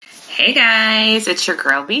Hey guys, it's your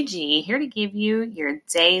girl BG here to give you your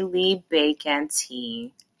daily bacon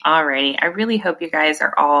tea. Alrighty, I really hope you guys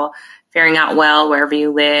are all faring out well wherever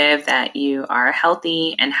you live, that you are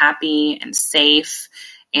healthy and happy and safe.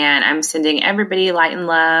 And I'm sending everybody light and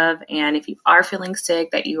love. And if you are feeling sick,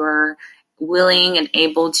 that you are willing and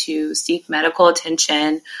able to seek medical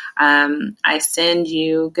attention. I send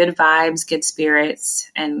you good vibes, good spirits,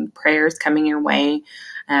 and prayers coming your way.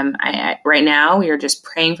 Right now, we are just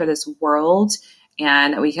praying for this world,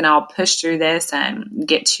 and we can all push through this and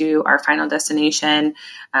get to our final destination.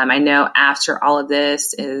 I know after all of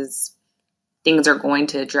this things are going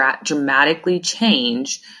to dramatically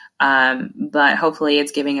change, but hopefully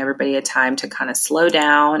it's giving everybody a time to kind of slow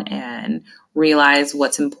down and realize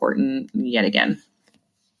what's important yet again.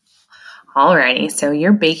 Alrighty, so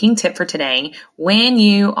your baking tip for today: when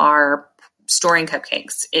you are storing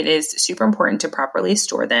cupcakes, it is super important to properly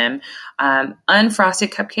store them.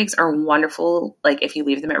 Unfrosted cupcakes are wonderful. Like if you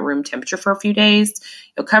leave them at room temperature for a few days,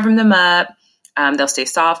 you'll cover them up. They'll stay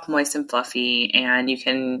soft, moist, and fluffy, and you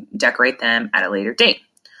can decorate them at a later date.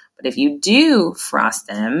 But if you do frost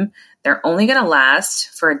them, they're only going to last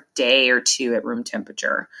for a day or two at room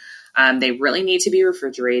temperature. They really need to be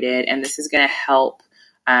refrigerated, and this is going to help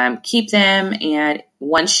keep them. And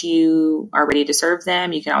once you are ready to serve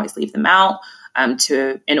them, you can always leave them out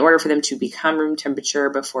in order for them to become room temperature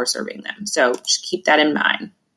before serving them. So just keep that in mind.